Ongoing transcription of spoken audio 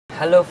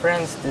Hello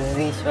friends, this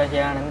is Ishwar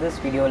here, and in this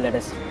video let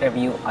us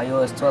review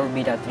iOS 12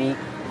 beta 3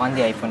 on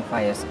the iPhone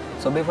 5s.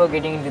 So before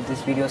getting into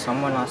this video,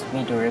 someone asked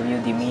me to review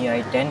the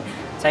MIUI 10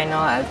 China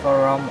Alpha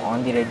ROM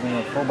on the Redmi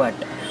Note 4, but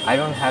I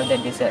don't have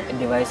that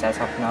device as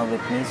of now with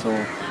me, so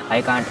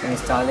I can't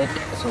install it.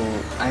 So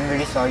I'm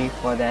really sorry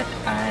for that,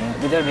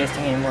 and without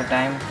wasting any more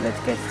time, let's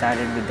get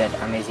started with that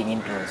amazing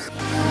intros.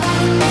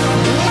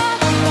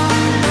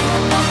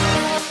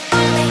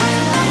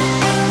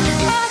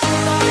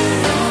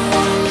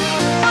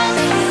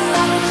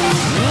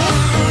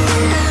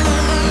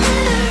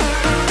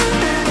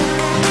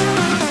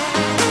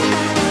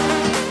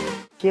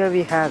 Here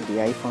we have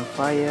the iPhone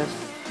 5s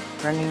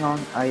running on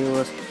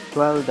iOS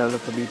 12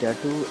 Developer Beta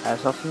 2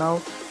 as of now,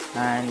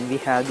 and we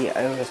have the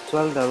iOS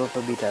 12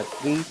 Developer Beta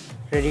 3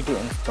 ready to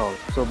install.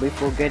 So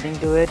before getting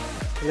to it,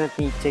 let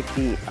me check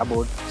the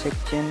about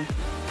section,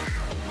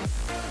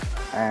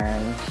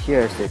 and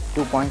here's it,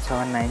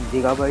 2.79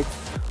 gigabytes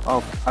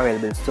of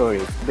available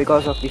storage.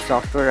 Because of the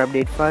software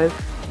update file,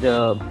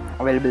 the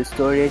available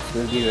storage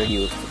will be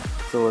reduced.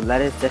 So let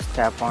us just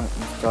tap on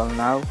install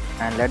now,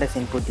 and let us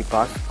input the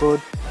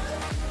passcode,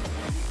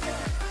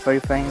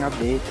 verifying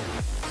update.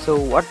 So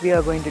what we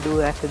are going to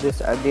do after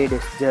this update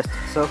is just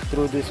surf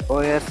through this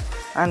OS,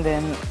 and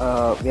then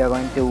we are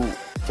going to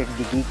check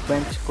the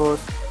Geekbench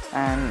course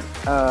and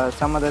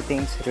some other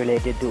things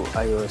related to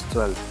iOS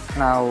 12.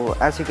 Now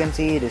as you can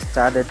see, it is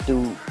started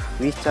to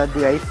restart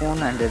the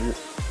iPhone,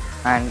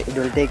 and it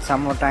will take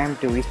some more time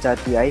to restart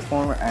the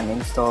iPhone and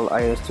install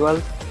iOS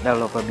 12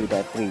 Developer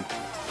Beta 3.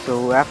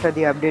 So after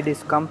the update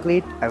is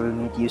complete, I will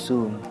meet you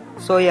soon.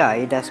 So yeah,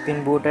 it has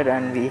been booted,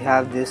 and we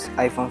have this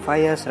iPhone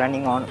 5s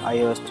running on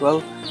iOS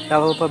 12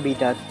 Developer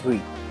Beta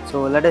 3.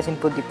 So let us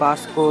input the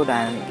passcode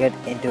and get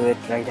into it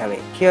right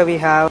away. Here we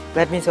have,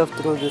 let me surf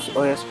through this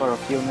OS for a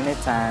few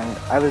minutes, and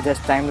I will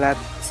just time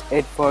lapse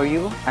it for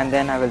you, and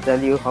then I will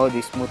tell you how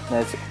the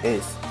smoothness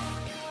is.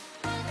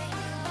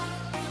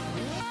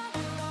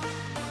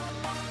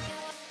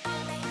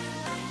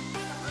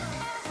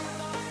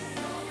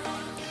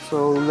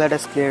 So let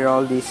us clear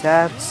all these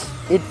apps.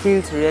 It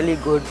feels really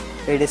good.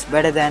 It is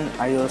better than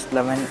iOS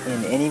 11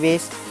 in any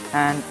ways,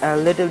 and a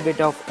little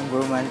bit of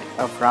improvement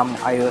from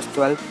iOS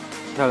 12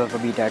 Developer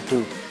Beta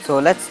 2. So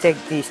let's check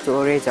the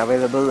storage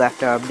available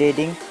after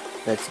updating.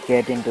 Let's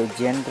get into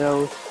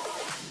General,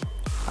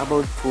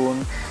 About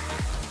Phone,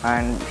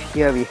 and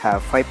here we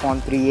have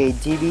 5.38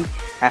 GB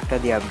after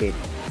the update.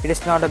 It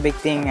is not a big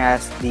thing,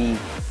 as the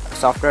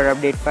software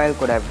update file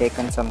could have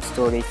taken some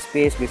storage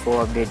space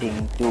before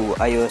updating to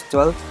iOS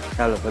 12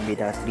 Developer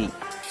Beta 3.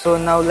 So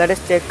now let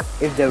us check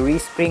if the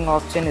ReSpring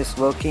option is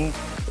working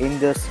in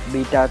this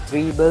Beta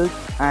 3 build,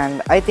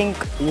 and I think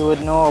you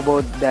would know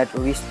about that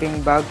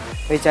ReSpring bug,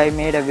 which I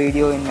made a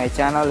video in my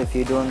channel. If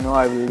you don't know,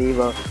 I will leave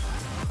a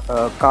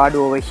card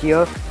over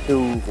here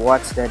to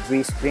watch that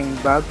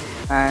ReSpring bug,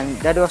 and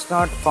that was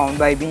not found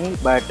by me,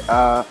 but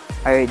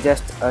I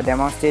just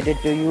demonstrated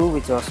to you,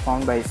 which was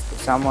found by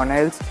someone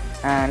else.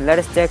 And let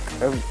us check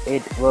if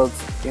it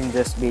works in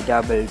this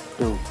beta build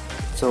too.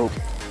 So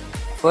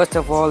first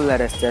of all,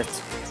 let us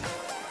just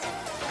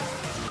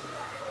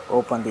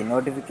open the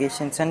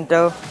notification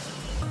center.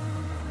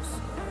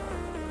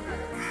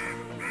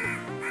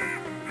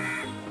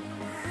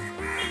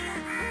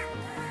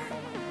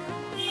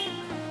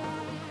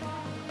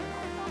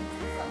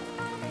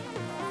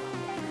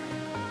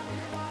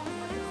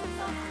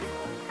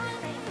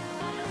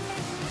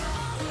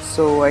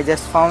 So I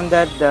just found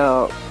that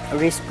the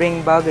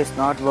ReSpring bug is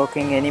not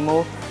working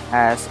anymore,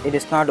 as it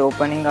is not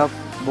opening up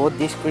both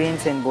the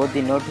screens in both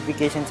the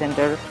notification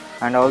center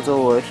and also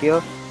over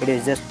here. It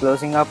is just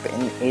closing up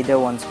in either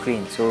one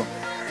screen. So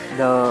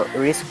the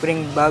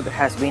ReSpring bug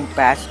has been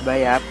patched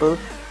by Apple,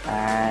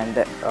 and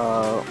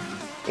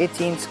it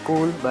seems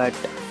cool, but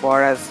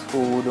for us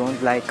who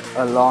don't like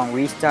a long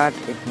restart,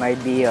 it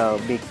might be a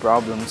big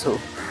problem. So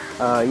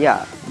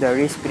yeah, the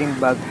ReSpring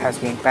bug has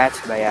been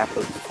patched by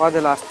Apple. For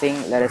the last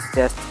thing, let us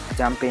just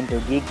jump into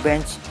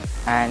Geekbench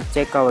and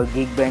check our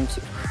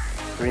Geekbench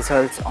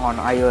results on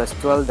iOS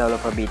 12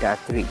 Developer Beta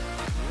 3.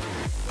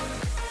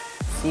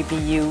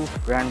 CPU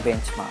run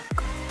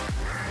benchmark,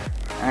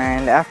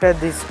 and after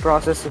this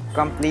process is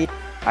complete,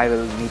 I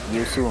will meet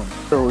you soon.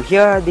 So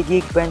here are the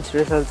Geekbench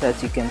results,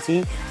 as you can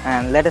see,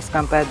 and let us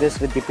compare this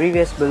with the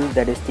previous build,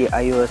 that is the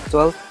iOS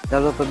 12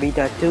 Developer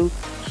Beta 2,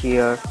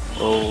 here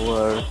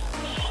over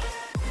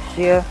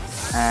here,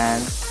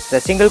 and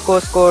the single core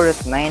score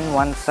is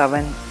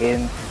 917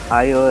 in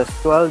iOS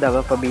 12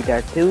 Developer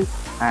Beta 2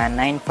 and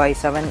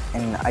 957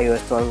 in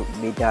iOS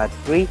 12 Beta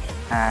 3,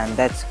 and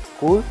that's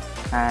cool.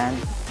 And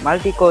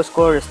multi-core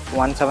score is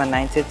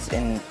 1796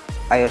 in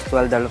iOS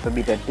 12 Developer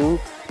Beta 2,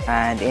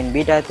 and in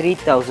Beta 3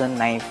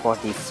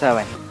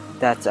 1947.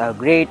 That's a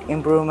great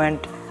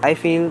improvement. I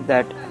feel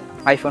that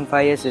iPhone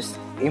 5s is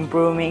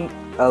improving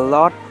a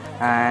lot,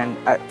 and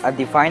at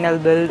the final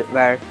build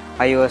where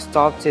iOS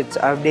stops its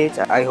updates,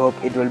 I hope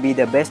it will be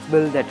the best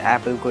build that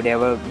Apple could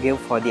ever give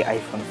for the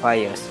iPhone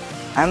 5s.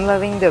 I'm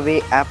loving the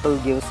way Apple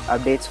gives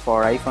updates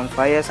for iPhone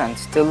 5s and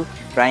still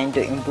trying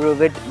to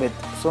improve it with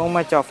so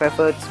much of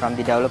efforts from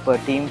the developer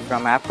team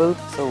from Apple.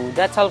 So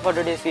that's all for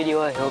today's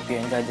video. I hope you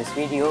enjoyed this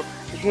video.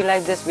 If you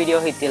like this video,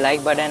 hit the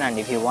like button, and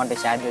if you want to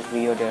share this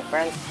video to your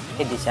friends,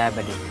 hit the share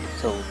button.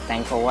 So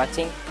thanks for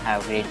watching.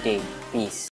 Have a great day. Peace.